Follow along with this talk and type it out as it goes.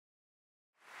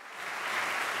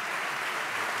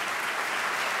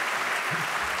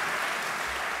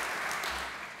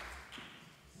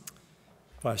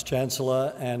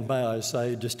Vice-Chancellor, and may I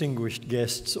say, distinguished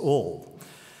guests all.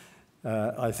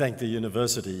 I thank the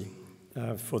University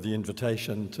for the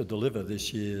invitation to deliver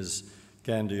this year's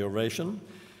Gandhi Oration,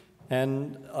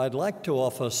 and I'd like to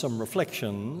offer some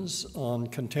reflections on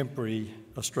contemporary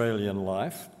Australian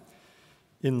life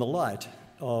in the light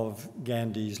of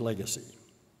Gandhi's legacy.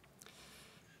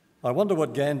 I wonder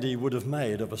what Gandhi would have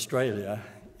made of Australia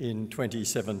in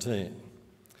 2017,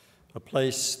 a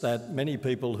place that many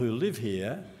people who live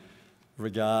here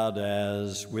regard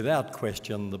as, without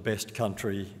question, the best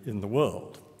country in the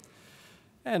world.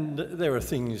 And there are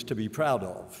things to be proud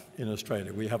of in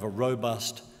Australia. We have a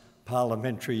robust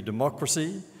parliamentary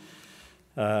democracy.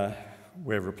 We're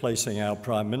replacing our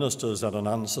prime ministers at an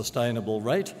unsustainable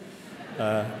rate.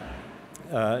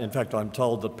 In fact, I'm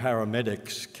told that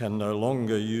paramedics can no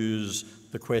longer use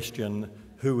the question,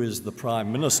 "Who is the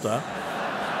Prime Minister?"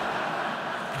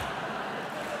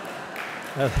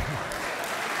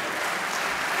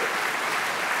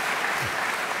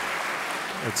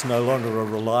 It's no longer a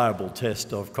reliable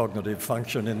test of cognitive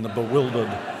function in the bewildered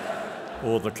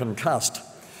or the concussed.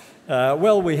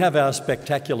 Well, we have our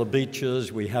spectacular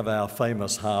beaches, we have our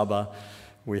famous harbour,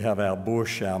 we have our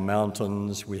bush, our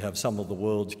mountains, we have some of the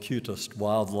world's cutest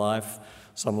wildlife,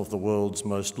 some of the world's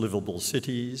most livable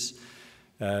cities.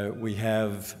 We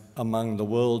have among the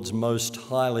world's most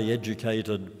highly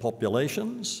educated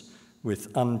populations,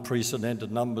 with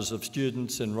unprecedented numbers of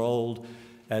students enrolled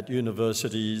at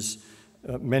universities,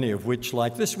 many of which,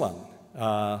 like this one,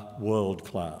 are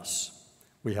world-class.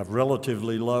 We have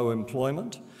relatively low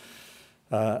employment,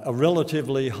 a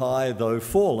relatively high, though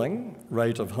falling,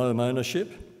 rate of home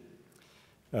ownership.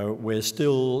 We're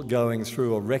still going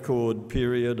through a record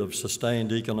period of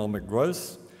sustained economic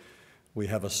growth. We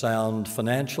have a sound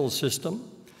financial system,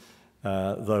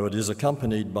 though it is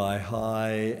accompanied by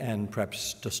high and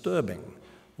perhaps disturbing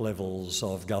levels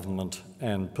of government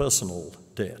and personal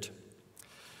debt.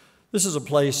 This is a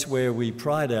place where we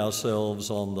pride ourselves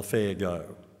on the fair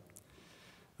go,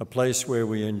 a place where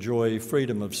we enjoy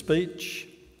freedom of speech,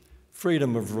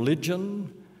 freedom of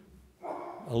religion,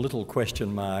 a little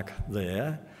question mark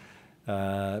there.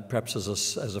 Perhaps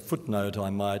as a footnote I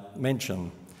might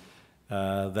mention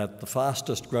that the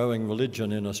fastest growing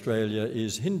religion in Australia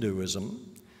is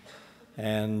Hinduism.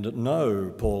 And no,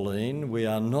 Pauline, we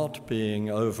are not being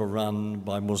overrun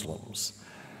by Muslims.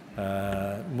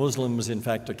 Muslims, in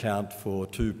fact, account for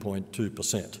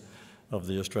 2.2% of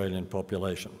the Australian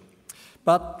population.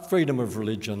 But freedom of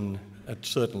religion, it's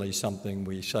certainly something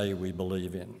we say we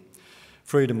believe in.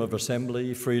 Freedom of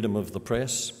assembly, freedom of the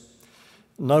press.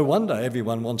 No wonder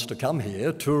everyone wants to come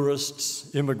here,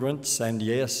 tourists, immigrants, and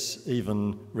yes,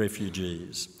 even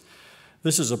refugees.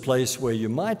 This is a place where you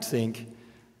might think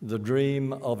the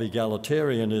dream of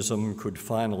egalitarianism could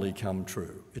finally come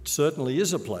true. It certainly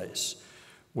is a place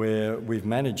where we've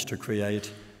managed to create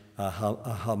a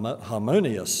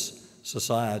harmonious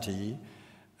society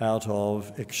out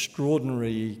of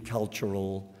extraordinary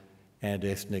cultural and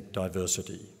ethnic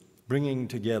diversity, bringing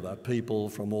together people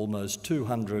from almost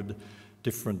 200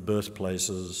 different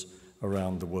birthplaces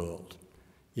around the world.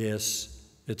 Yes,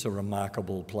 it's a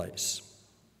remarkable place.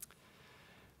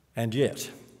 And yet,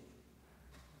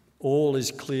 all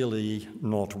is clearly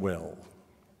not well.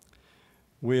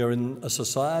 We are in a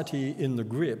society in the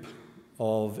grip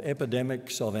of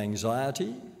epidemics of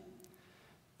anxiety,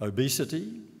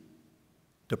 obesity,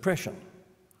 depression.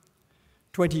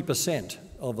 20%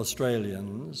 of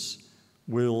Australians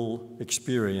will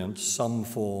experience some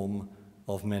form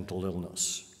of mental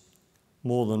illness.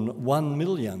 More than 1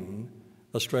 million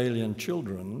Australian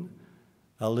children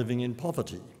are living in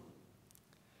poverty.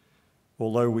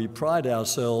 Although we pride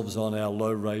ourselves on our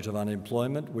low rate of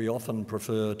unemployment, we often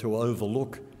prefer to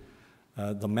overlook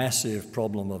the massive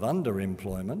problem of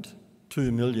underemployment.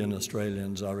 2 million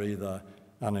Australians are either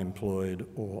unemployed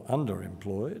or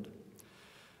underemployed.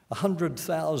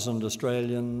 100,000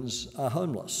 Australians are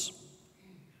homeless.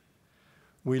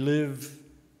 We live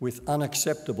with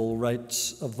unacceptable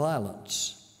rates of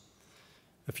violence.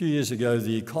 A few years ago,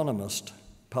 The Economist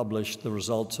published the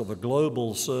results of a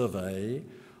global survey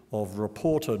of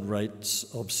reported rates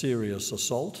of serious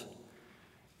assault,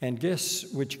 and guess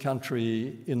which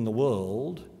country in the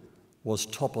world was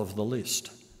top of the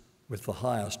list with the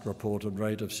highest reported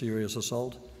rate of serious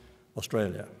assault?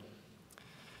 Australia.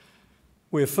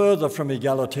 We're further from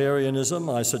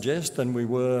egalitarianism, I suggest, than we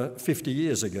were 50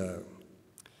 years ago.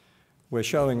 We're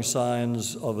showing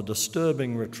signs of a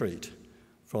disturbing retreat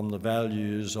from the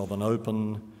values of an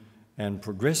open and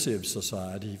progressive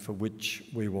society for which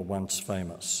we were once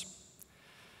famous.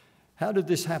 How did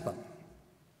this happen?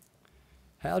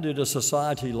 How did a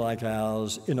society like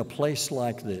ours, in a place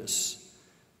like this,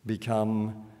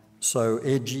 become so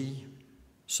edgy,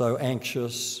 so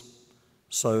anxious,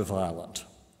 so violent?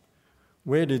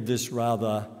 Where did this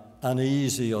rather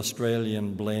uneasy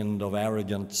Australian blend of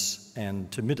arrogance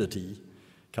and timidity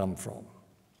come from?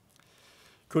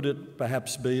 Could it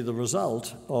perhaps be the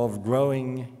result of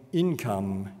growing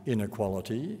income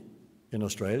inequality in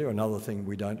Australia, another thing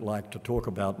we don't like to talk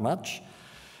about much,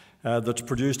 that's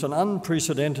produced an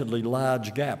unprecedentedly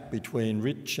large gap between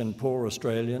rich and poor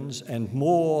Australians and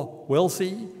more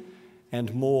wealthy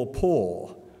and more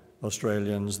poor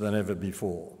Australians than ever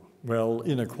before? Well,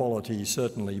 inequality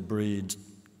certainly breeds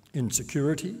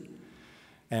insecurity,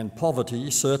 and poverty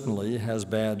certainly has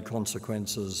bad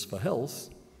consequences for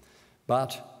health,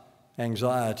 but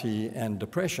anxiety and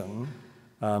depression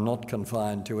are not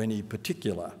confined to any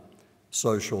particular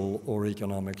social or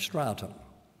economic stratum.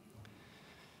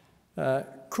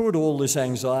 Could all this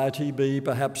anxiety be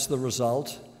perhaps the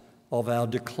result of our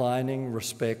declining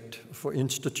respect for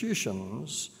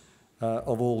institutions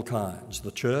of all kinds,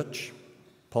 the church,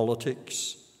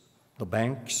 politics, the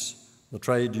banks, the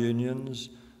trade unions,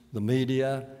 the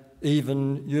media,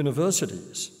 even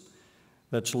universities,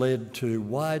 that's led to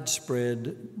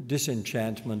widespread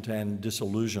disenchantment and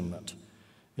disillusionment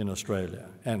in Australia?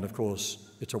 And of course,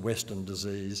 it's a Western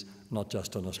disease, not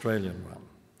just an Australian one.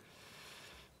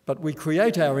 But we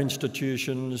create our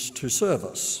institutions to serve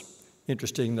us.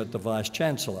 Interesting that the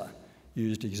Vice-Chancellor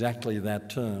used exactly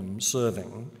that term,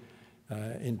 serving,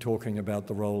 in talking about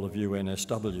the role of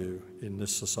UNSW in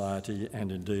this society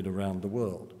and indeed around the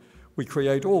world. We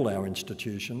create all our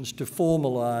institutions to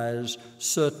formalise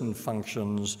certain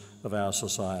functions of our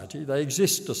society. They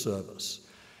exist to serve us.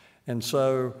 And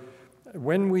so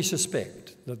when we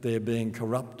suspect that they're being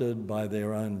corrupted by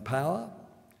their own power,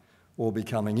 or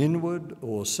becoming inward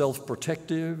or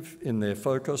self-protective in their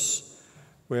focus,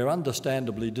 we're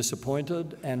understandably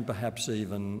disappointed and perhaps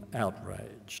even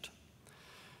outraged.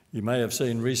 You may have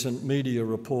seen recent media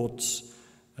reports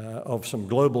of some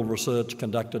global research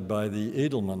conducted by the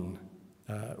Edelman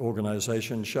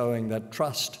organisation showing that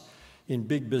trust in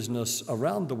big business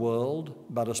around the world,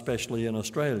 but especially in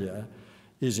Australia,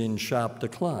 is in sharp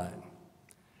decline.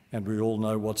 And we all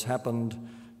know what's happened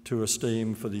to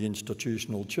esteem for the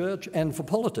institutional church and for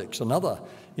politics. Another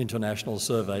international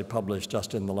survey published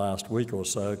just in the last week or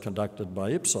so, conducted by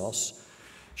Ipsos,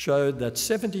 showed that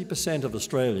 70% of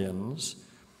Australians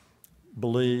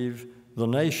believe the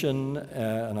nation,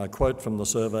 and I quote from the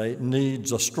survey,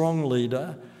 needs a strong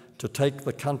leader to take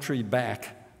the country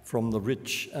back from the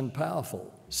rich and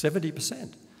powerful.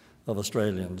 70% of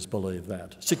Australians believe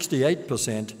that.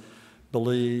 68%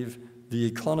 believe the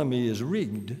economy is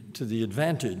rigged to the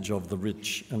advantage of the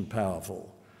rich and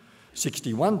powerful.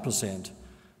 61%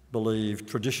 believe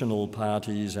traditional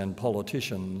parties and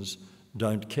politicians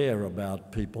don't care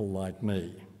about people like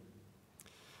me.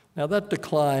 Now, that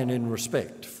decline in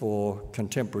respect for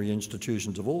contemporary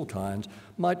institutions of all kinds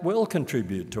might well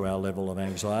contribute to our level of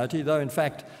anxiety, though in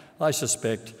fact I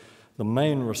suspect the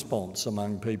main response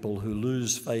among people who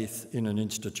lose faith in an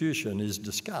institution is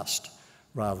disgust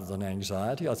rather than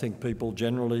anxiety. I think people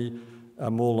generally are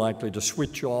more likely to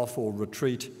switch off or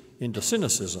retreat into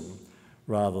cynicism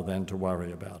rather than to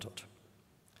worry about it.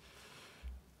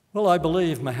 Well, I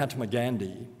believe Mahatma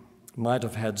Gandhi might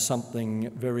have had something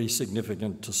very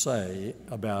significant to say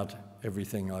about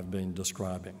everything I've been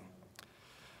describing.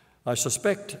 I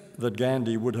suspect that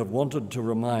Gandhi would have wanted to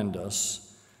remind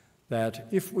us that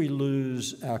if we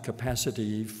lose our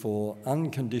capacity for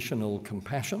unconditional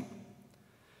compassion,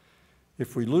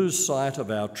 if we lose sight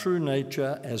of our true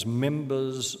nature as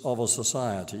members of a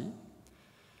society,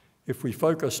 if we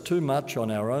focus too much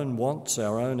on our own wants,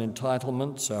 our own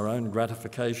entitlements, our own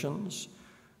gratifications,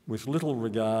 with little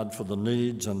regard for the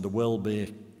needs and the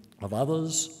well-being of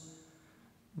others,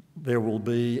 there will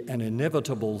be an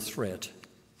inevitable threat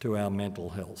to our mental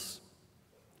health.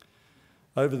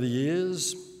 Over the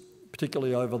years,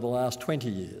 particularly over the last 20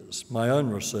 years, my own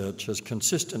research has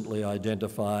consistently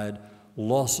identified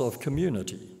loss of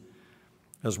community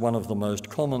as one of the most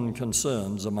common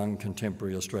concerns among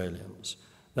contemporary Australians.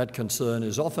 That concern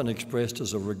is often expressed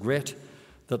as a regret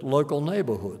that local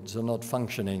neighbourhoods are not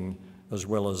functioning as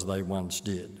well as they once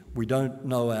did. We don't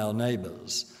know our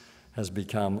neighbours has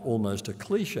become almost a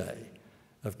cliche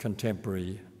of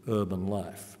contemporary urban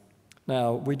life.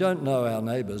 Now, we don't know our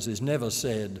neighbours is never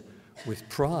said with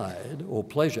pride or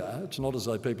pleasure. It's not as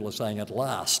though people are saying, at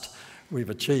last, we've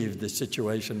achieved this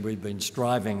situation we've been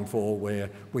striving for where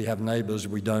we have neighbours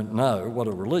we don't know. What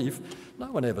a relief. No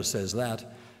one ever says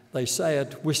that. They say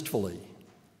it wistfully.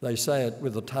 They say it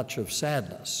with a touch of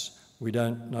sadness. we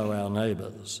don't know our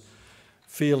neighbours.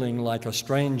 Feeling like a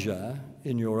stranger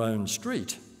in your own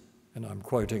street, and I'm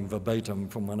quoting verbatim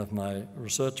from one of my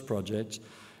research projects,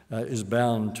 is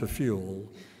bound to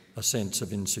fuel a sense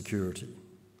of insecurity.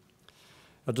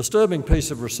 A disturbing piece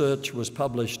of research was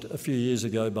published a few years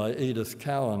ago by Edith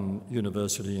Cowan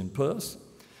University in Perth,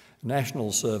 a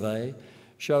national survey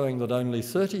showing that only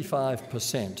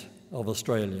 35% of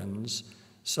Australians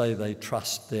say they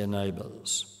trust their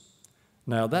neighbours.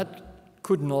 Now, that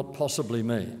could not possibly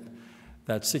mean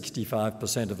that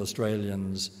 65% of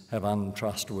Australians have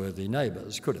untrustworthy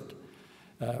neighbours, could it?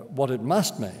 What it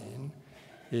must mean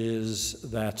is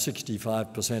that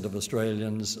 65% of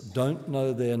Australians don't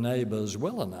know their neighbours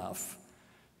well enough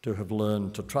to have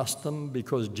learned to trust them,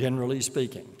 because generally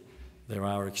speaking, there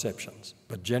are exceptions,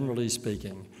 but generally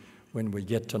speaking, when we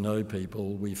get to know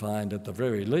people, we find at the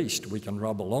very least we can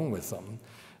rub along with them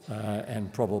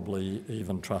and probably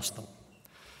even trust them.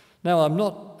 Now, I'm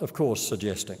not, of course,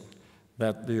 suggesting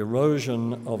that the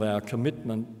erosion of our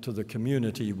commitment to the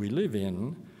community we live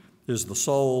in is the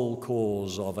sole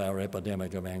cause of our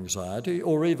epidemic of anxiety,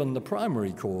 or even the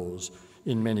primary cause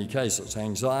in many cases.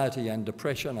 Anxiety and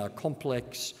depression are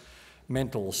complex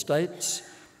mental states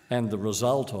and the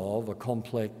result of a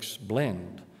complex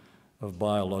blend of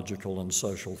biological and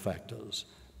social factors.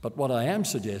 But what I am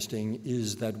suggesting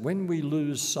is that when we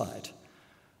lose sight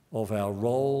of our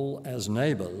role as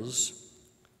neighbours,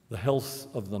 the health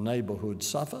of the neighbourhood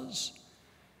suffers,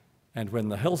 and when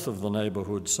the health of the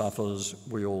neighbourhood suffers,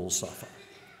 we all suffer.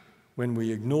 When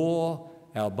we ignore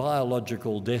our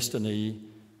biological destiny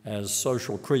as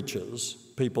social creatures,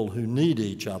 people who need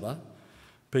each other,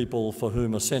 people for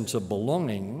whom a sense of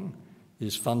belonging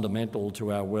is fundamental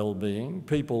to our well-being,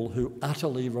 people who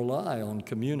utterly rely on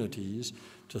communities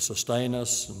to sustain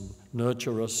us and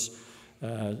nurture us,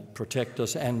 protect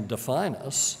us and define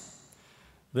us,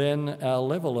 then our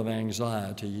level of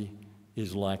anxiety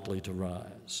is likely to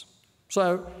rise.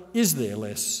 So, is there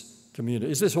less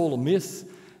community? Is this all a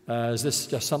myth? Is this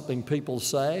just something people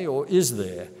say, or is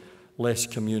there less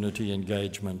community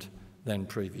engagement than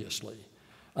previously?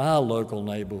 Are local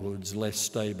neighbourhoods less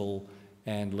stable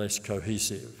and less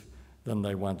cohesive than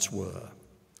they once were?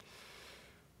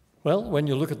 Well, when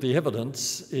you look at the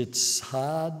evidence, it's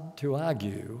hard to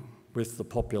argue with the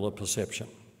popular perception.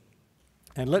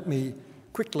 And let me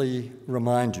quickly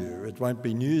remind you, it won't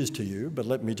be news to you, but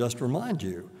let me just remind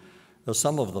you of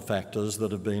some of the factors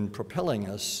that have been propelling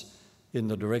us in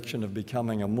the direction of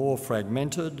becoming a more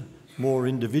fragmented, more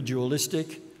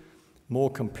individualistic,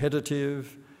 more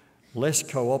competitive, less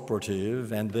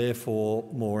cooperative, and therefore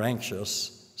more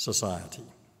anxious society.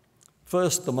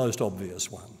 First, the most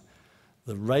obvious one,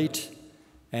 the rate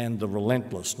and the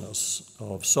relentlessness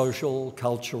of social,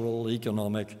 cultural,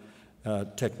 economic,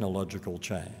 technological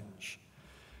change.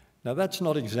 Now, that's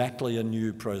not exactly a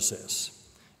new process.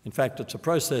 In fact, it's a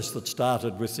process that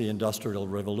started with the Industrial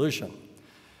Revolution.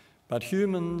 But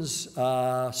humans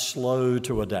are slow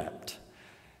to adapt.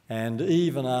 And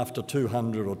even after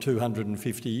 200 or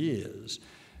 250 years,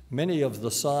 many of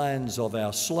the signs of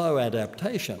our slow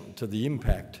adaptation to the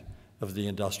impact of the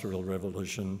Industrial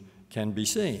Revolution can be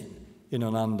seen in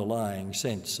an underlying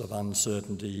sense of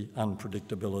uncertainty,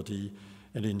 unpredictability,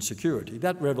 and insecurity.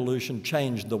 That revolution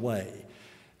changed the way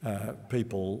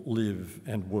people live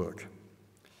and work.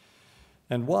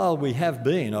 And while we have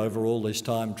been, over all this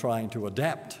time, trying to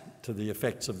adapt to the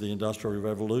effects of the Industrial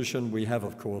Revolution, we have,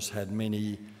 of course, had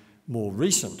many more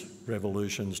recent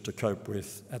revolutions to cope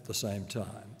with at the same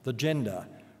time. The gender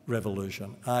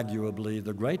revolution, arguably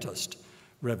the greatest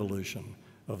revolution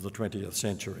of the 20th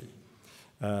century.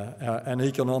 An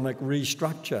economic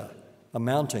restructure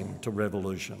amounting to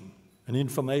revolution. An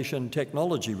information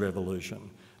technology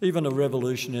revolution. Even a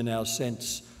revolution in our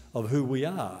sense of who we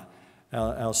are,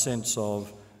 our sense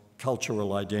of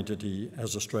cultural identity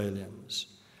as Australians.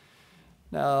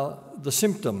 Now, the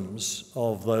symptoms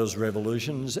of those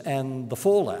revolutions and the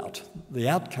fallout, the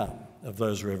outcome of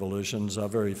those revolutions are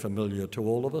very familiar to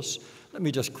all of us. Let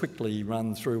me just quickly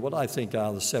run through what I think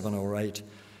are the 7 or 8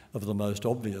 of the most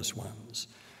obvious ones.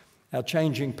 Our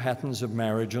changing patterns of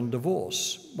marriage and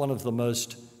divorce, one of the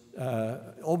most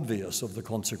obvious of the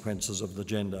consequences of the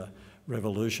gender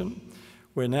revolution.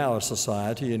 We're now a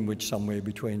society in which somewhere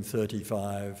between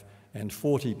 35 and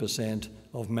 40%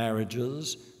 of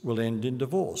marriages will end in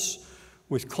divorce,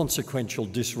 with consequential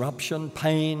disruption,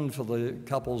 pain for the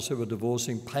couples who are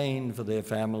divorcing, pain for their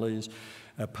families,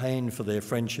 pain for their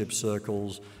friendship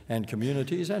circles and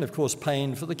communities, and of course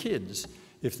pain for the kids,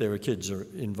 if there are kids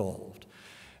involved,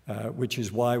 which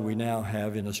is why we now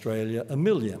have in Australia 1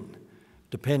 million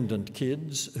dependent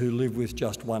kids who live with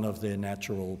just one of their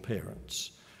natural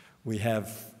parents. We have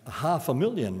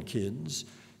 500,000 kids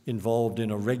involved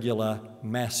in a regular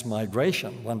mass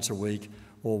migration once a week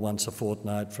or once a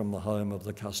fortnight from the home of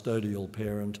the custodial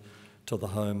parent to the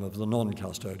home of the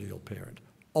non-custodial parent.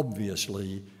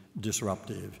 Obviously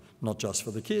disruptive, not just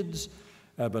for the kids,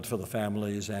 but for the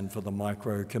families and for the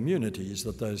micro-communities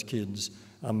that those kids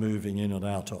are moving in and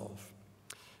out of.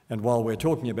 And while we're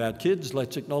talking about kids,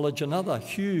 let's acknowledge another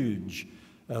huge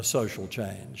social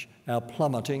change, our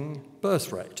plummeting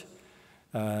birth rate.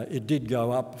 It did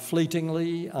go up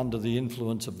fleetingly under the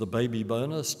influence of the baby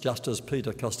bonus, just as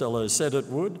Peter Costello said it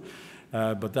would,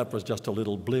 but that was just a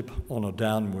little blip on a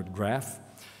downward graph.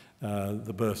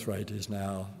 The birth rate is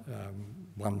now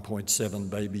 1.7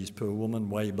 babies per woman,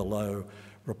 way below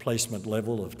replacement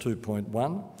level of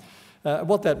 2.1.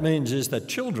 What that means is that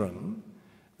children,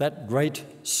 that great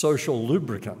social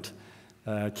lubricant,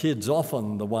 kids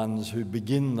often the ones who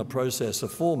begin the process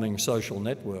of forming social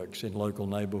networks in local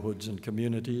neighbourhoods and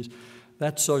communities,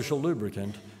 that social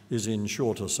lubricant is in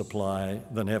shorter supply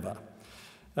than ever.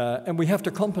 And we have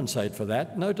to compensate for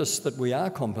that. Notice that we are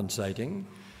compensating.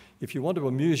 If you want to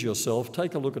amuse yourself,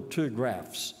 take a look at two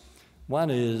graphs. One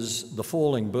is the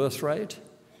falling birth rate,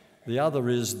 the other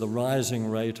is the rising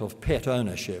rate of pet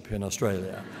ownership in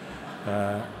Australia.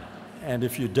 And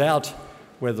if you doubt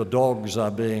whether dogs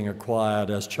are being acquired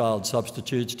as child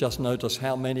substitutes, just notice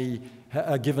how many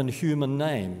are given human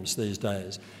names these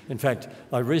days. In fact,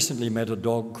 I recently met a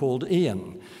dog called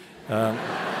Ian. I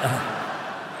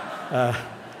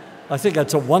think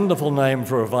that's a wonderful name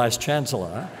for a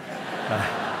Vice-Chancellor,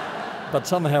 but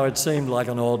somehow it seemed like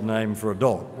an odd name for a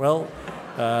dog. Well,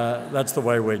 that's the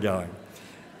way we're going.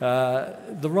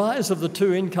 The rise of the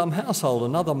two-income household,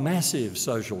 another massive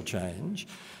social change.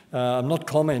 I'm not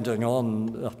commenting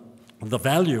on the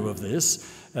value of this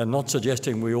and not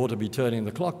suggesting we ought to be turning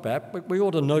the clock back, but we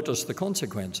ought to notice the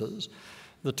consequences.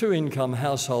 The two-income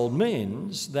household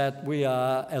means that we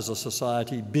are, as a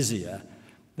society, busier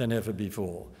than ever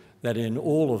before, that in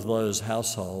all of those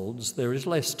households there is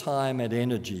less time and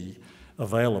energy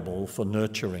available for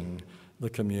nurturing the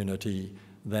community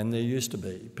than there used to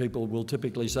be. People will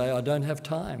typically say, I don't have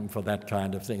time for that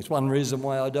kind of thing. It's one reason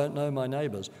why I don't know my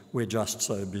neighbours. We're just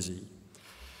so busy.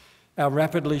 Our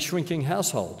rapidly shrinking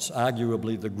households,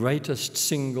 arguably the greatest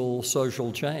single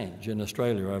social change in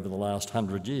Australia over the last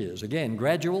 100 years. Again,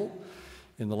 gradual.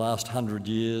 In the last 100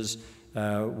 years,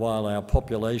 while our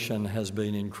population has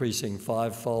been increasing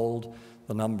fivefold,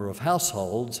 the number of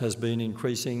households has been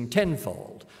increasing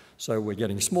tenfold. So we're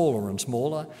getting smaller and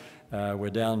smaller. We're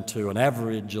down to an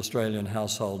average Australian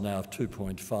household now of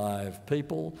 2.5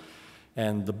 people,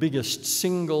 and the biggest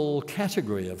single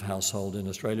category of household in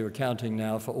Australia, accounting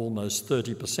now for almost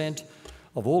 30%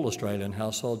 of all Australian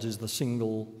households, is the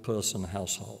single-person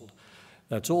household.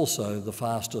 That's also the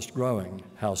fastest growing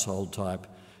household type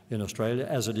in Australia,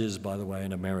 as it is, by the way,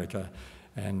 in America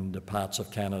and parts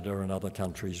of Canada and other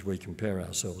countries we compare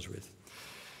ourselves with.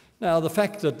 Now, the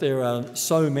fact that there are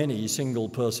so many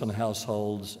single-person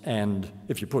households, and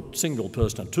if you put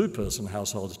single-person and two-person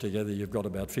households together, you've got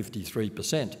about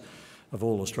 53% of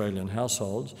all Australian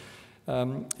households,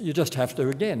 you just have to,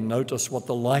 again, notice what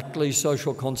the likely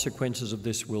social consequences of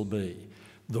this will be.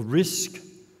 The risk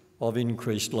of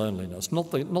increased loneliness,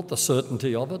 not the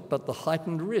certainty of it, but the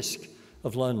heightened risk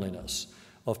of loneliness,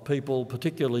 of people,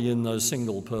 particularly in those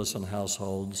single-person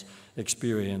households,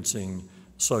 experiencing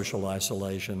social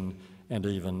isolation and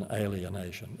even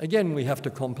alienation. Again, we have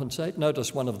to compensate.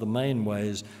 Notice one of the main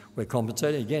ways we're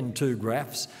compensating, again, two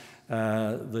graphs,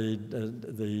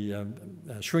 the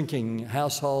shrinking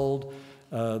household,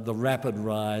 the rapid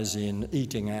rise in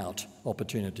eating out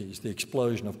opportunities, the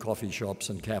explosion of coffee shops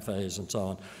and cafes and so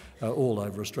on all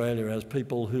over Australia, as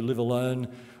people who live alone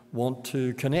want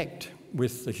to connect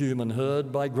with the human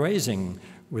herd by grazing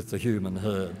with the human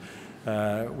herd.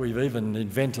 We've even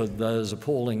invented those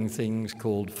appalling things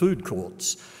called food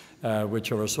courts,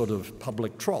 which are a sort of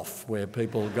public trough where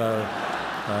people go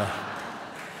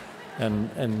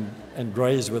and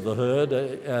graze with the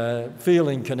herd,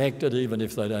 feeling connected even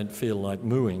if they don't feel like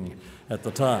mooing at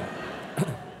the time.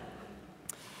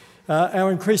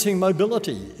 Our increasing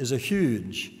mobility is a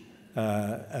huge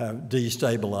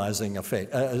destabilising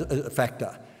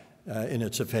factor in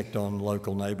its effect on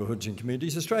local neighbourhoods and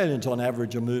communities. Australians, on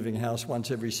average, are moving house once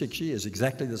every 6 years,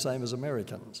 exactly the same as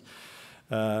Americans.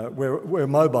 We're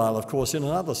mobile, of course, in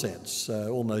another sense.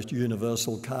 Almost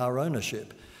universal car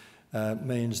ownership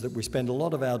means that we spend a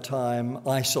lot of our time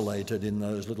isolated in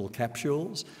those little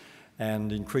capsules,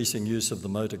 and increasing use of the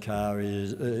motor car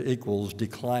equals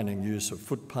declining use of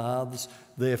footpaths,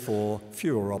 therefore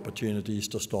fewer opportunities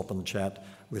to stop and chat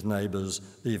with neighbours,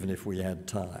 even if we had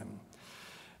time.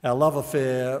 Our love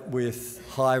affair with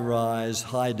high-rise,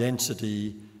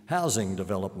 high-density housing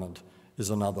development is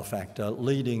another factor,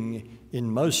 leading in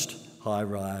most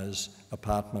high-rise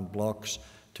apartment blocks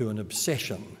to an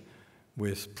obsession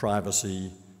with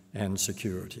privacy and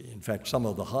security. In fact, some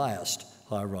of the highest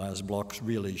high-rise blocks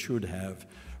really should have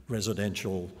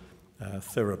residential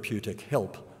therapeutic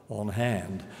help on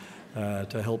hand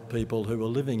to help people who are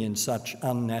living in such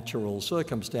unnatural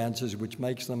circumstances, which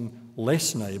makes them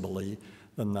less neighbourly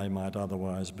than they might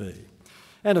otherwise be.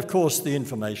 And of course, the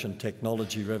information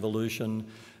technology revolution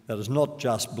that has not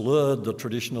just blurred the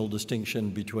traditional distinction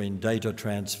between data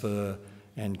transfer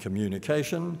and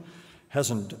communication,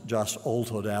 hasn't just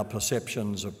altered our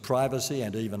perceptions of privacy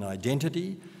and even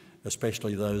identity,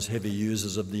 especially those heavy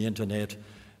users of the internet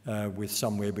with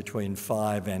somewhere between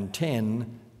 5 and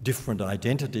 10 different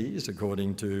identities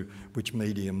according to which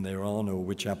medium they're on or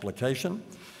which application.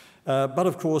 But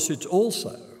of course, it's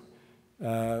also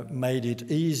made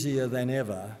it easier than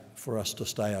ever for us to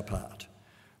stay apart.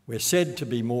 We're said to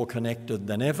be more connected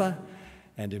than ever,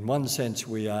 and in one sense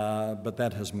we are, but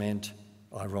that has meant,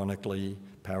 ironically,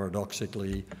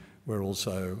 paradoxically, we're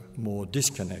also more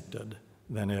disconnected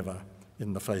than ever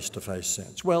in the face-to-face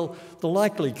sense. Well, I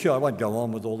won't go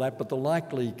on with all that, but the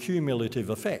likely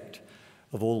cumulative effect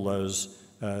of all those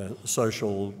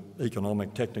social,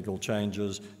 economic, technical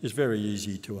changes is very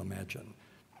easy to imagine.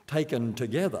 Taken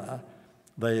together,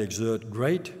 they exert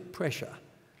great pressure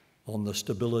on the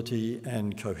stability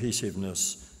and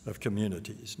cohesiveness of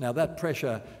communities. Now, that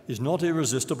pressure is not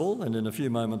irresistible, and in a few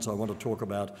moments I want to talk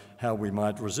about how we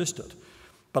might resist it.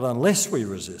 But unless we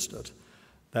resist it,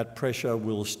 that pressure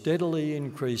will steadily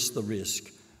increase the risk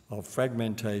of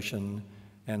fragmentation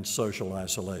and social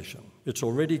isolation. It's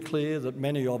already clear that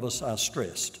many of us are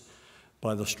stressed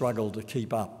by the struggle to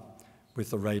keep up with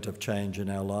the rate of change in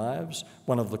our lives.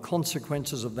 One of the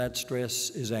consequences of that stress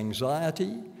is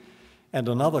anxiety, and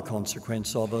another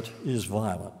consequence of it is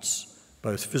violence,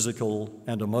 both physical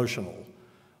and emotional,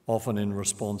 often in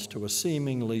response to a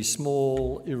seemingly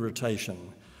small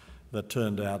irritation that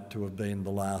turned out to have been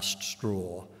the last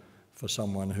straw for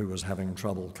someone who was having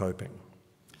trouble coping.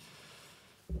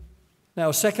 Now,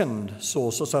 a second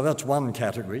source, so that's one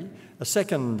category, a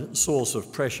second source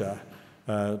of pressure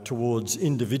towards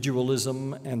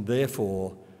individualism and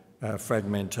therefore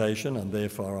fragmentation and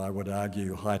therefore, I would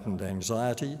argue, heightened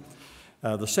anxiety.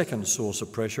 The second source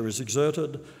of pressure is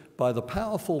exerted by the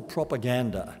powerful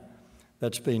propaganda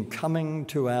that's been coming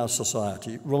to our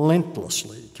society,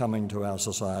 relentlessly coming to our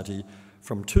society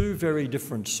from two very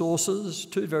different sources,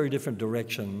 two very different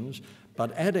directions,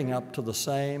 but adding up to the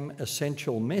same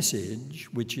essential message,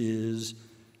 which is,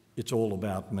 it's all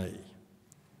about me,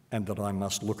 and that I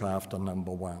must look after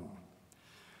number one.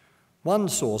 One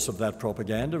source of that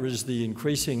propaganda is the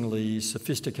increasingly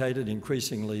sophisticated,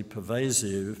 increasingly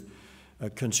pervasive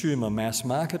consumer mass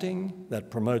marketing that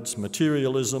promotes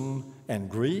materialism and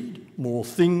greed. More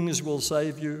things will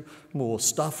save you, more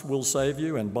stuff will save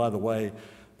you, and by the way,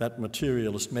 that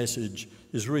materialist message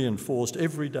is reinforced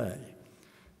every day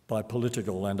by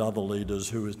political and other leaders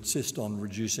who insist on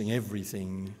reducing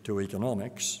everything to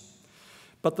economics.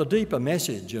 But the deeper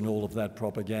message in all of that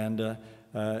propaganda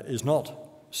is not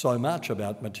so much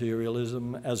about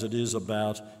materialism as it is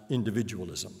about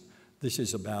individualism. This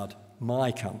is about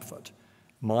my comfort,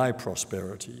 my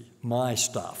prosperity, my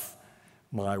stuff,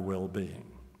 my well-being.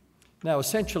 Now,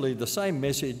 essentially the same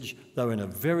message, though in a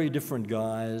very different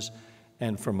guise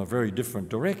and from a very different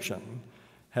direction,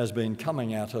 has been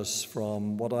coming at us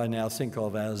from what I now think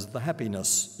of as the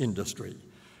happiness industry,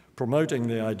 promoting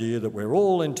the idea that we're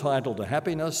all entitled to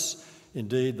happiness,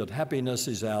 indeed that happiness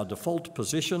is our default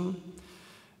position.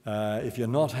 If you're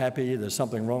not happy, there's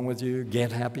something wrong with you,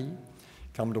 get happy.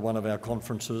 Come to one of our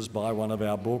conferences, buy one of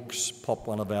our books, pop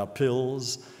one of our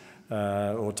pills,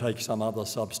 or take some other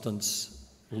substance,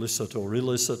 licit or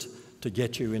illicit, to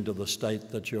get you into the state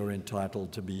that you're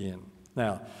entitled to be in.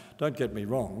 Now, don't get me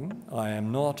wrong, I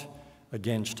am not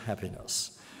against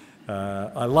happiness.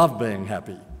 I love being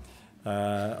happy.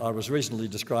 I was recently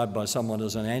described by someone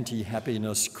as an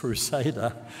anti-happiness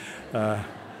crusader,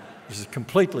 which is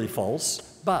completely false,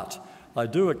 but I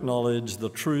do acknowledge the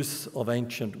truth of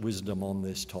ancient wisdom on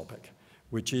this topic,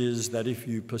 which is that if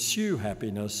you pursue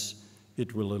happiness,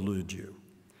 it will elude you.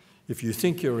 If you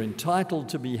think you're entitled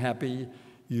to be happy,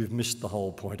 you've missed the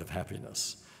whole point of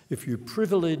happiness. If you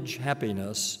privilege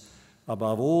happiness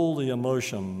above all the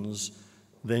emotions,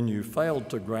 then you failed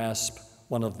to grasp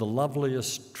one of the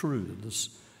loveliest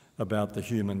truths about the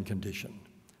human condition,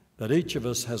 that each of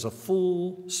us has a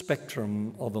full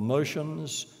spectrum of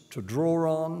emotions to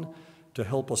draw on to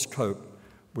help us cope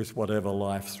with whatever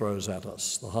life throws at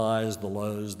us. The highs, the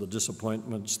lows, the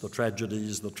disappointments, the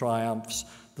tragedies, the triumphs,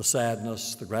 the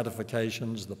sadness, the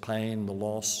gratifications, the pain, the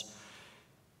loss,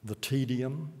 the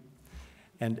tedium.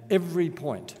 And every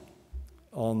point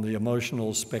on the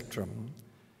emotional spectrum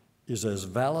is as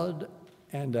valid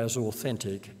and as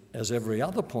authentic as every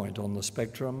other point on the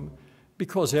spectrum,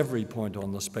 because every point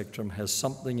on the spectrum has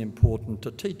something important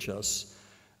to teach us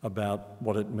about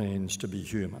what it means to be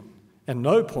human. And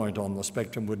no point on the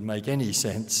spectrum would make any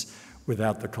sense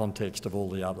without the context of all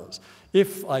the others.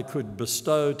 If I could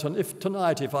bestow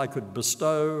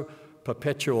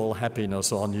perpetual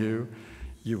happiness on you,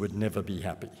 you would never be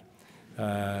happy,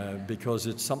 because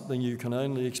it's something you can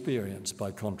only experience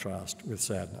by contrast with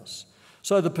sadness.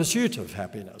 So the pursuit of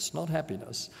happiness, not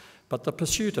happiness, but the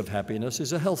pursuit of happiness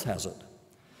is a health hazard.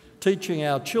 Teaching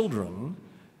our children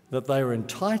that they are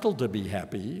entitled to be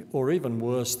happy, or even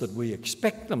worse, that we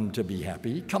expect them to be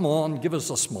happy. Come on, give us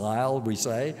a smile, we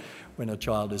say, when a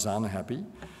child is unhappy,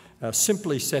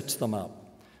 simply sets them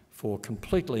up for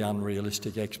completely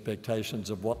unrealistic expectations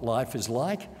of what life is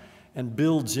like, and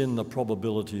builds in the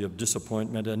probability of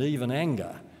disappointment and even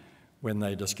anger when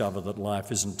they discover that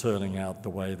life isn't turning out the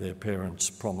way their parents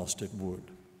promised it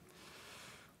would.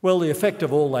 Well, the effect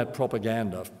of all that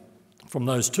propaganda from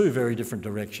those two very different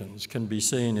directions can be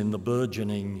seen in the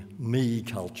burgeoning me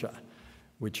culture,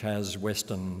 which has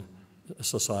Western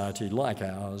society like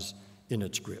ours in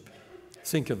its grip.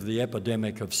 Think of the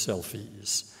epidemic of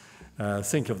selfies.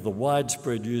 Think of the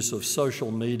widespread use of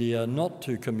social media not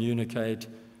to communicate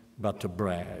but to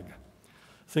brag.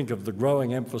 Think of the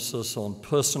growing emphasis on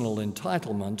personal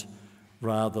entitlement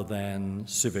rather than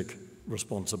civic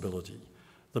responsibility.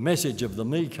 The message of the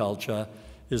me culture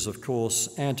is, of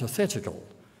course, antithetical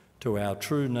to our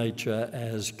true nature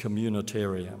as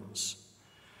communitarians.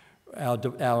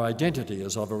 Our identity,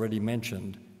 as I've already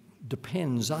mentioned,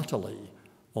 depends utterly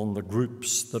on the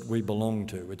groups that we belong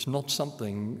to. It's not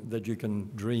something that you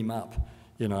can dream up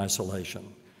in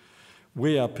isolation.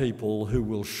 We are people who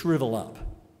will shrivel up,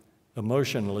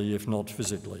 emotionally if not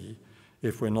physically,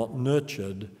 if we're not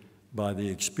nurtured by the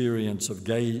experience of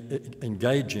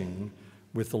engaging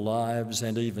with the lives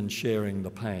and even sharing the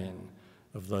pain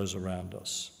of those around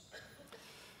us.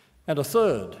 And a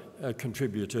third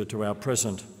contributor to our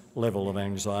present level of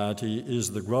anxiety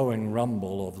is the growing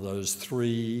rumble of those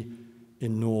three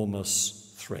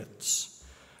enormous threats.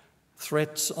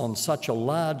 Threats on such a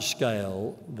large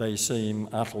scale, they seem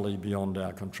utterly beyond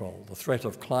our control. The threat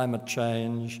of climate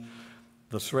change,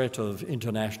 the threat of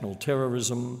international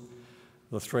terrorism,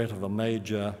 the threat of a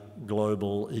major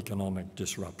global economic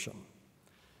disruption.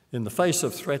 In the face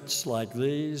of threats like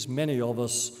these, many of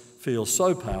us feel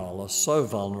so powerless, so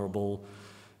vulnerable,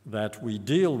 that we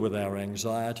deal with our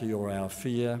anxiety or our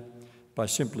fear by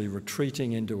simply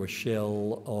retreating into a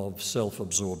shell of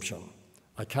self-absorption.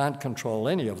 I can't control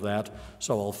any of that,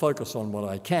 so I'll focus on what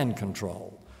I can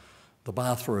control. The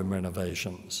bathroom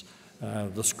renovations,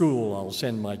 the school I'll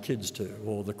send my kids to,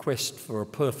 or the quest for a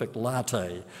perfect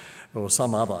latte, or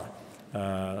some other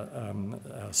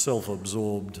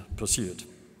self-absorbed pursuit.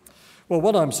 Well,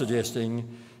 what I'm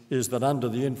suggesting is that under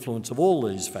the influence of all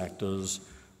these factors,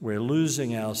 we're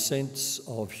losing our sense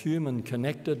of human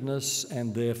connectedness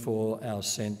and therefore our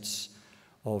sense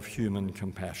of human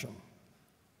compassion.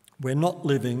 We're not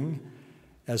living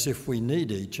as if we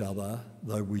need each other,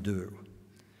 though we do.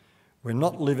 We're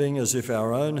not living as if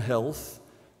our own health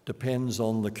depends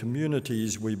on the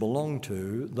communities we belong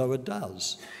to, though it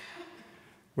does.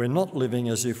 We're not living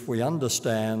as if we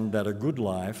understand that a good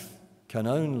life can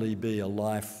only be a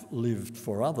life lived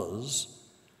for others,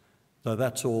 though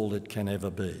that's all it can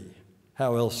ever be.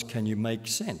 How else can you make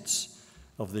sense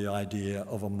of the idea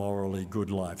of a morally good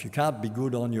life? You can't be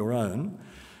good on your own.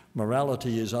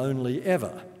 Morality is only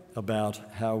ever about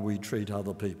how we treat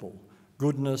other people.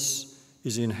 Goodness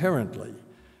is inherently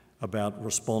about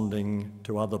responding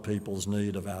to other people's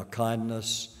need of our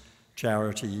kindness,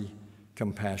 charity,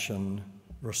 compassion,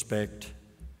 respect,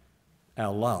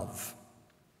 our love.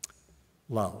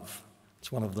 Love. It's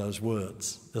one of those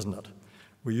words, isn't it?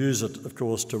 We use it, of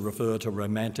course, to refer to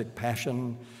romantic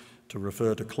passion, to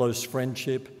refer to close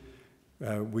friendship.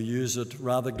 We use it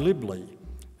rather glibly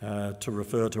to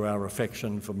refer to our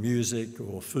affection for music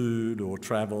or food or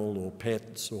travel or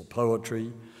pets or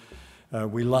poetry.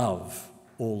 We love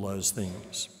all those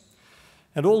things.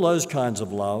 And all those kinds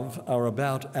of love are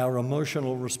about our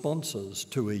emotional responses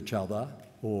to each other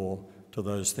or to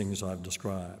those things I've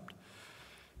described.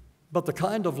 But the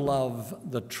kind of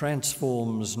love that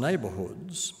transforms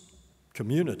neighbourhoods,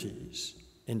 communities,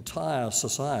 entire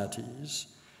societies,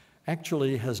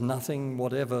 actually has nothing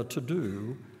whatever to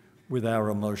do with our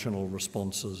emotional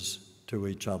responses to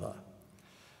each other.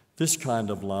 This kind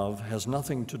of love has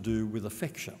nothing to do with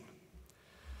affection.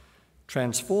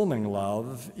 Transforming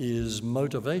love is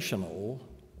motivational,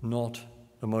 not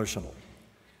emotional.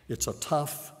 It's a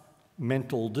tough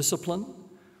mental discipline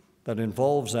that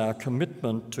involves our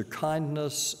commitment to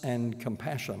kindness and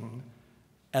compassion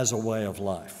as a way of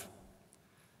life.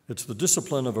 It's the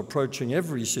discipline of approaching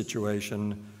every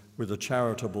situation with a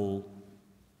charitable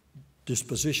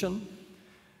disposition,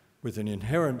 with an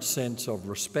inherent sense of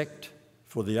respect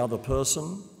for the other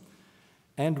person,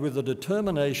 and with a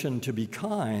determination to be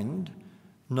kind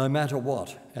no matter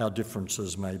what our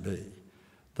differences may be.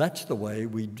 That's the way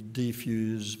we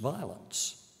defuse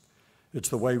violence. It's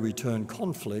the way we turn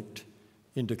conflict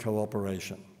into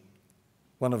cooperation.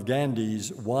 One of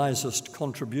Gandhi's wisest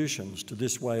contributions to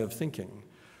this way of thinking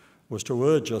was to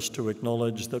urge us to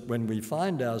acknowledge that when we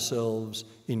find ourselves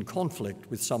in conflict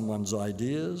with someone's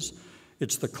ideas,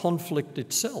 it's the conflict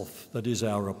itself that is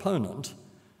our opponent,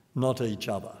 not each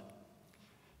other.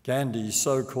 Gandhi's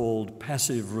so-called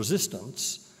passive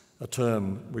resistance, a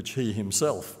term which he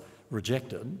himself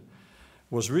rejected,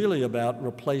 was really about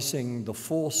replacing the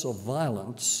force of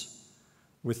violence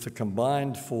with the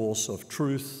combined force of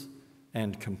truth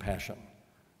and compassion,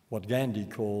 what Gandhi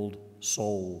called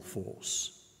soul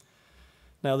force.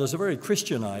 Now, there's a very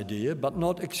Christian idea, but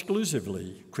not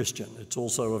exclusively Christian. It's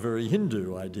also a very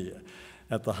Hindu idea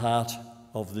at the heart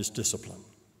of this discipline.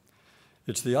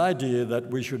 It's the idea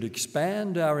that we should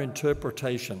expand our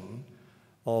interpretation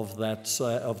of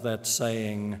that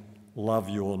saying, love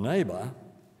your neighbour,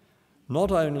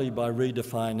 not only by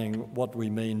redefining what we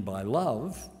mean by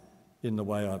love in the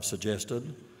way I've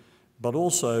suggested, but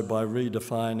also by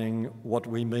redefining what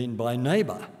we mean by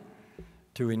neighbour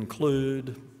to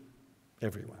include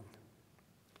everyone.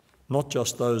 Not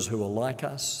just those who are like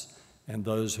us and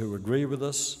those who agree with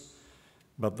us,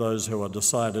 but those who are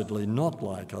decidedly not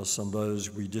like us and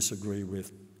those we disagree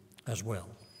with as well.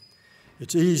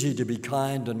 It's easy to be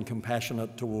kind and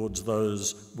compassionate towards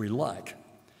those we like,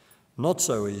 not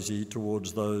so easy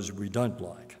towards those we don't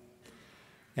like.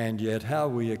 And yet how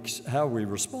we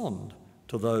respond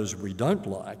to those we don't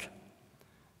like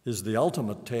is the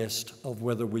ultimate test of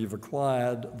whether we've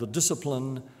acquired the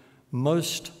discipline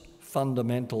most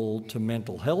fundamental to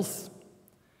mental health,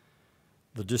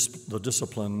 the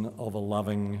discipline of a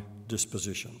loving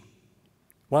disposition.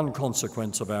 One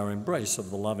consequence of our embrace of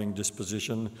the loving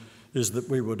disposition is that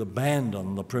we would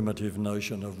abandon the primitive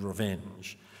notion of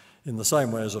revenge. In the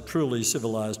same way as a truly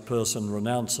civilised person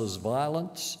renounces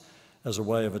violence as a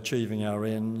way of achieving our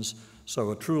ends,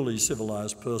 so a truly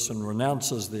civilised person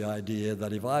renounces the idea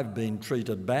that if I've been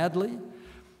treated badly,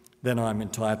 then I'm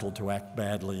entitled to act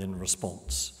badly in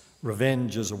response.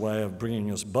 Revenge is a way of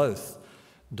bringing us both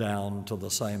down to the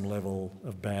same level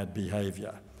of bad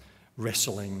behaviour,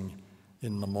 wrestling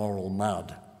in the moral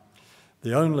mud.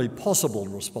 The only possible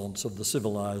response of the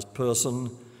civilised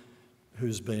person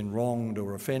who's been wronged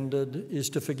or offended is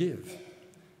to forgive,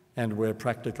 and where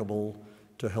practicable,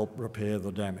 to help repair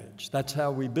the damage. That's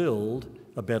how we build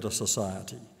a better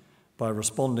society, by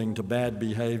responding to bad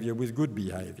behaviour with good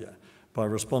behaviour, by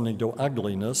responding to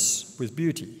ugliness with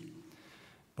beauty,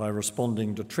 by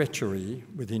responding to treachery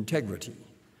with integrity,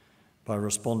 by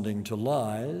responding to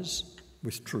lies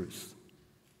with truth.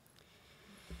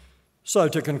 So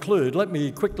to conclude, let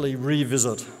me quickly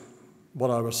revisit what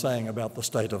I was saying about the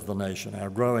state of the nation, our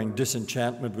growing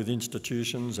disenchantment with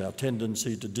institutions, our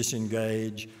tendency to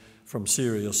disengage from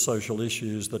serious social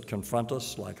issues that confront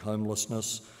us, like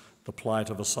homelessness, the plight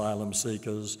of asylum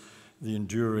seekers, the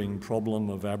enduring problem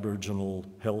of Aboriginal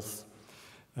health,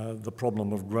 the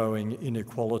problem of growing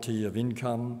inequality of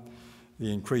income,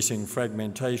 the increasing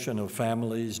fragmentation of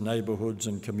families, neighbourhoods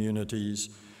and communities,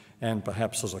 and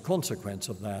perhaps as a consequence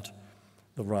of that,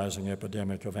 the rising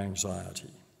epidemic of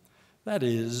anxiety. That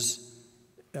is,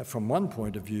 from one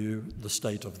point of view, the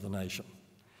state of the nation.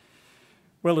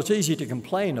 Well, it's easy to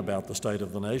complain about the state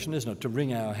of the nation, isn't it? To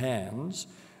wring our hands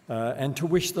and to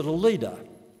wish that a leader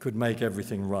could make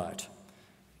everything right.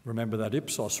 Remember that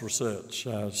Ipsos research,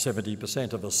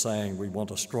 70% of us saying we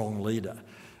want a strong leader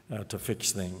to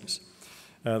fix things.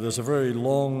 There's a very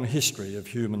long history of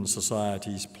human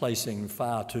societies placing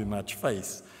far too much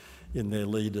faith in their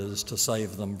leaders to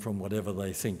save them from whatever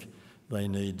they think they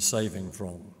need saving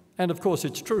from. And of course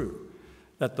it's true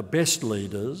that the best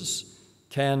leaders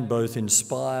can both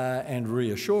inspire and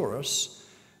reassure us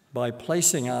by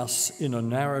placing us in a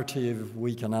narrative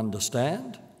we can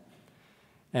understand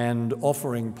and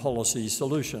offering policy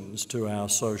solutions to our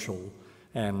social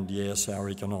and, yes, our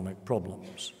economic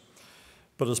problems.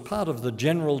 But as part of the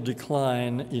general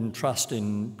decline in trust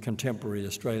in contemporary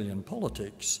Australian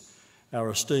politics,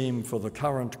 our esteem for the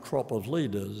current crop of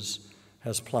leaders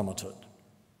has plummeted.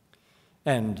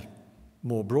 And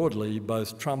more broadly,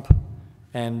 both Trump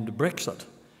and Brexit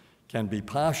can be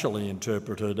partially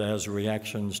interpreted as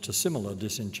reactions to similar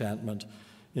disenchantment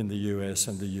in the US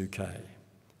and the UK.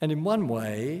 And in one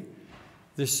way,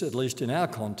 this, at least in our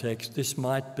context, this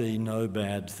might be no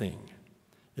bad thing.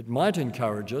 It might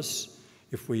encourage us,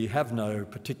 if we have no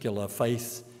particular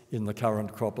faith in the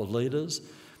current crop of leaders,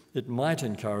 it might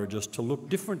encourage us to look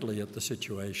differently at the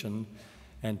situation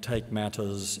and take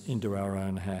matters into our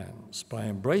own hands by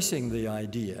embracing the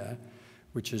idea,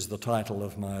 which is the title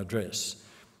of my address,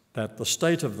 that the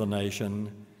state of the nation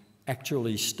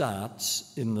actually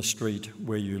starts in the street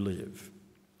where you live.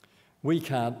 We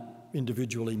can't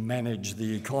individually manage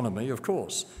the economy, of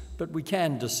course, but we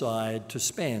can decide to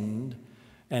spend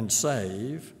and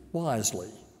save wisely.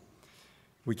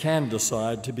 We can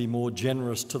decide to be more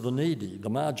generous to the needy, the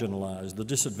marginalised, the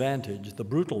disadvantaged, the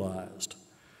brutalised.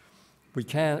 We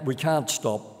can't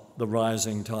stop the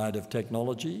rising tide of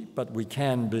technology, but we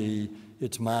can be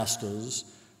its masters,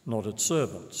 not its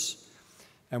servants.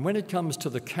 And when it comes to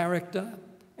the character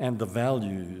and the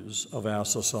values of our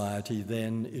society,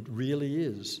 then it really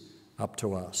is up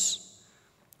to us.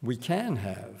 We can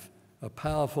have a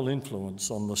powerful influence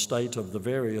on the state of the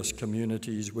various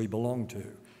communities we belong to,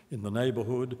 in the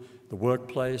neighbourhood, the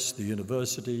workplace, the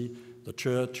university, the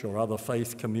church or other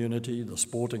faith community, the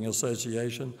sporting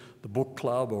association, the book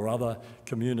club or other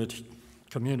community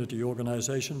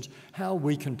organisations, how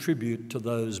we contribute to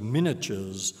those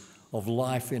miniatures of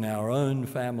life in our own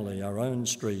family, our own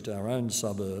street, our own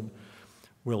suburb,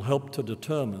 will help to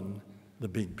determine the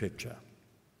big picture.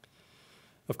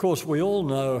 Of course, we all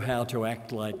know how to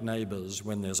act like neighbours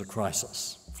when there's a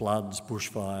crisis: floods,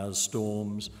 bushfires,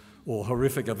 storms, or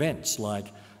horrific events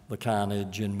like the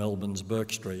carnage in Melbourne's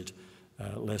Burke Street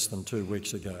less than 2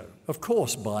 weeks ago. Of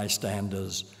course,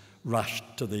 bystanders rushed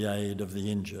to the aid of the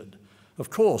injured. Of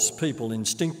course, people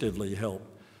instinctively help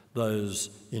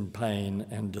those in pain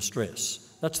and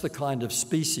distress. That's the kind of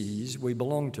species we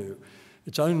belong to.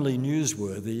 It's only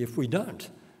newsworthy if we don't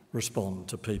respond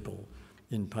to people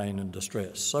in pain and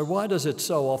distress. So why does it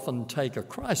so often take a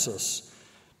crisis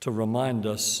to remind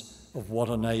us of what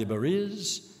a neighbour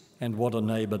is and what a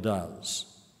neighbour does?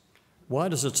 Why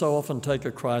does it so often take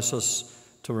a crisis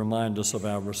to remind us of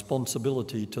our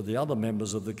responsibility to the other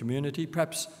members of the community,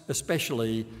 perhaps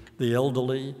especially the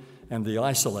elderly and the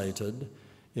isolated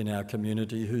in our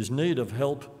community whose need of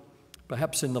help,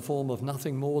 perhaps in the form of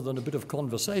nothing more than a bit of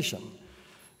conversation,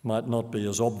 might not be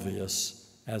as obvious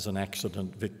as an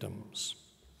accident victim's?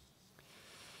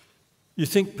 You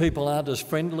think people aren't as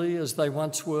friendly as they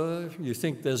once were? You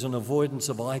think there's an avoidance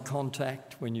of eye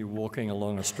contact when you're walking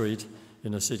along a street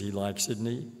in a city like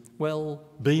Sydney? Well,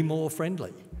 be more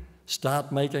friendly.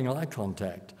 Start making eye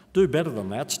contact. Do better than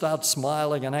that. Start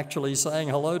smiling and actually saying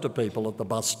hello to people at the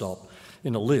bus stop,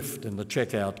 in a lift, in the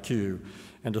checkout queue,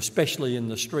 and especially in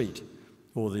the street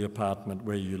or the apartment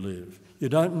where you live. You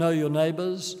don't know your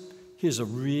neighbours? Here's a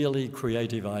really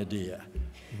creative idea.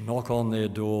 Knock on their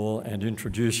door and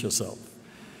introduce yourself.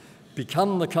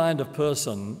 Become the kind of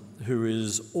person who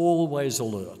is always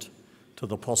alert to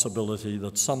the possibility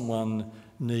that someone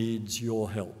needs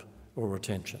your help or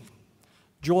attention.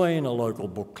 Join a local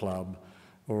book club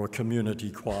or a community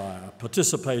choir,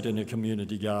 participate in a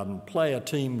community garden, play a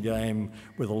team game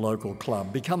with a local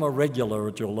club, become a regular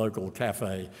at your local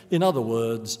cafe. In other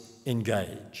words,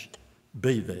 engage.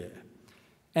 Be there.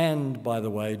 And, by the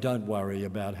way, don't worry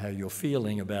about how you're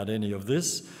feeling about any of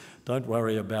this. Don't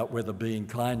worry about whether being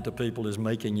kind to people is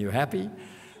making you happy.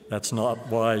 That's not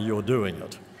why you're doing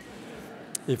it.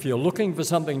 If you're looking for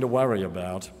something to worry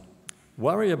about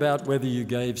whether you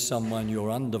gave someone your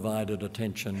undivided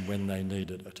attention when they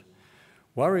needed it.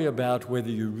 Worry about whether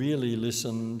you really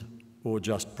listened or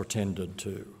just pretended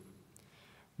to.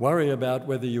 Worry about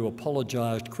whether you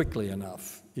apologised quickly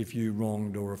enough if you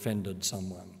wronged or offended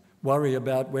someone. Worry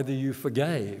about whether you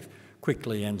forgave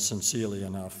quickly and sincerely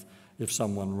enough if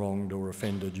someone wronged or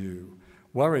offended you.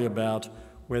 Worry about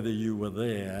whether you were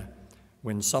there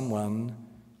when someone,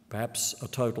 perhaps a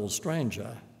total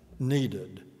stranger,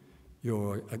 needed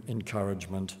your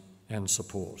encouragement and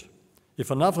support.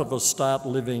 If enough of us start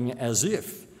living as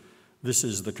if this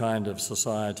is the kind of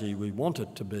society we want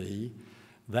it to be,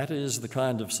 that is the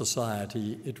kind of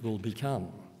society it will become.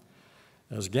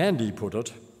 As Gandhi put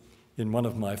it, in one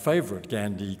of my favourite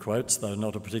Gandhi quotes, though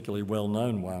not a particularly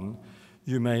well-known one,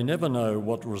 "You may never know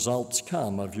what results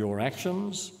come of your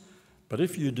actions, but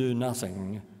if you do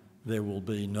nothing, there will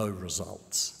be no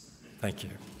results." Thank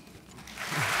you.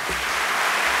 you.